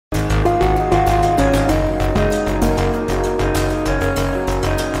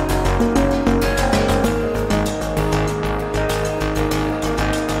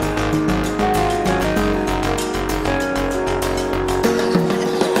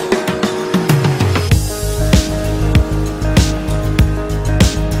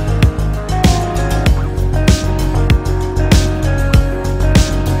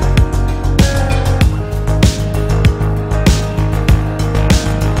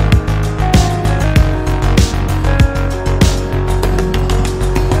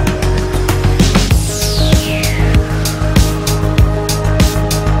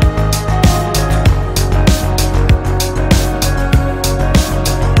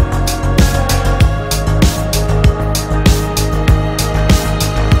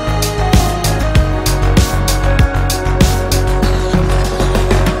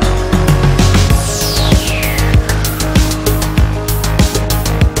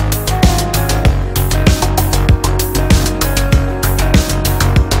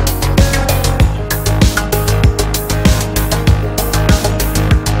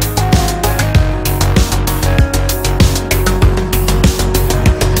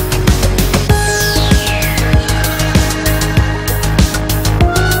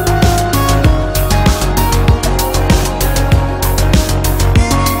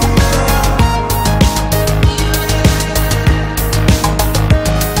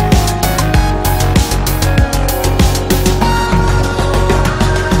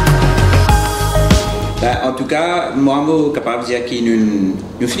cas, moi, je suis capable de dire qu'il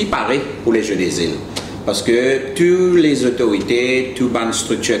nous finit pareil pour les Jeux des îles. Parce que toutes les autorités, toutes les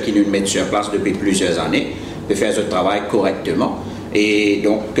structures qui nous mettent sur place depuis plusieurs années, peuvent faire ce travail correctement. Et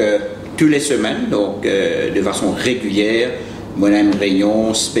donc, toutes les semaines, donc, de façon régulière, moi, j'ai une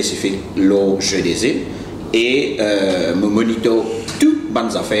réunion spécifique au Jeux des îles. Et je monitore toutes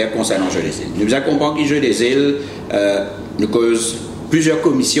les affaires concernant le Jeux des îles. Nous accompagnons le Jeux des îles, nous causons plusieurs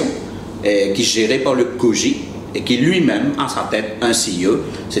commissions qui sont gérées par le COGI et qui lui-même a à sa tête un CEO,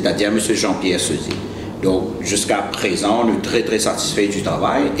 c'est-à-dire M. Janvier. Donc, jusqu'à présent, nous sommes très satisfaits du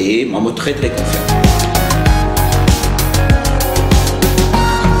travail et moi, je suis très confiant.